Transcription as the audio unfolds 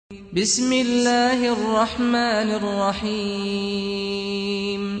بسم الله الرحمن الرحيم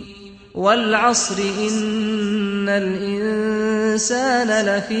والعصر إن الإنسان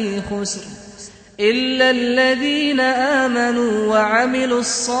لفي خسر إلا الذين آمنوا وعملوا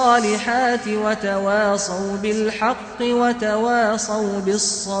الصالحات وتواصوا بالحق وتواصوا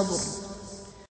بالصبر